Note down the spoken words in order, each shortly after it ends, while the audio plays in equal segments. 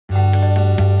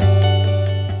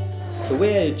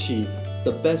way I achieve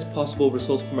the best possible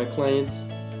results for my clients,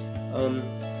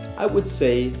 I would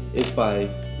say is by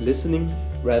listening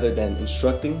rather than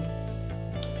instructing.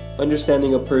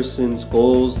 Understanding a person's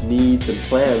goals, needs, and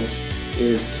plans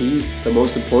is key, the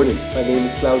most important. My name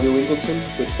is Claudio Ingleton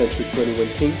with Century 21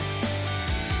 King.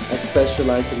 I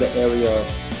specialize in the area of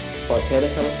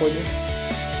Fontana, California,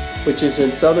 which is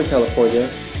in Southern California,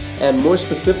 and more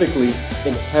specifically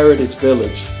in Heritage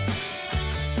Village.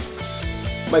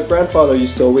 My grandfather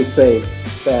used to always say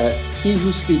that he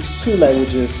who speaks 2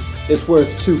 languages is worth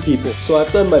 2 people. So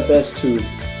I've done my best to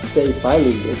stay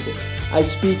bilingual. I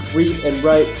speak, read, and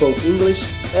write both English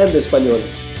and Espanol.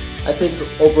 I think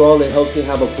overall it helps me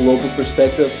have a global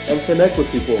perspective and connect with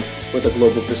people with a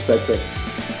global perspective.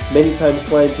 Many times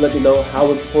clients let me know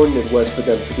how important it was for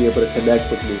them to be able to connect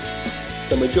with me.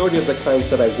 The majority of the clients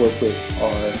that I work with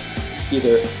are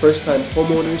either first-time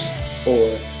homeowners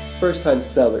or first-time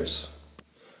sellers.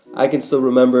 I can still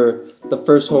remember the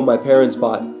first home my parents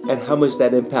bought and how much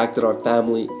that impacted our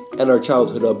family and our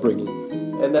childhood upbringing.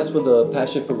 And that's when the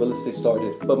passion for real estate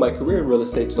started. But my career in real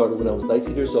estate started when I was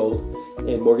 19 years old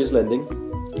in mortgage lending.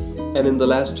 And in the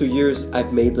last 2 years,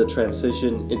 I've made the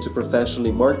transition into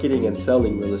professionally marketing and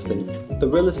selling real estate. The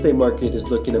real estate market is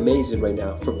looking amazing right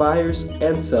now for buyers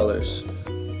and sellers.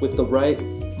 With the right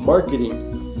marketing,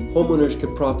 homeowners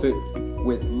can profit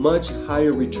with much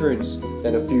higher returns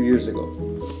than a few years ago.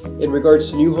 In regards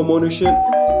to new homeownership,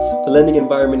 the lending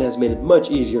environment has made it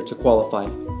much easier to qualify.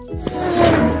 Tell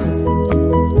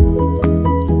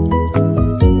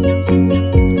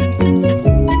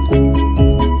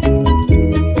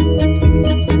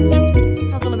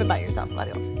us a little bit about yourself,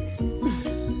 Claudio.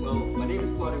 Well, my name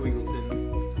is Claudio Ingleton.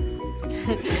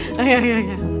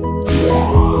 Okay.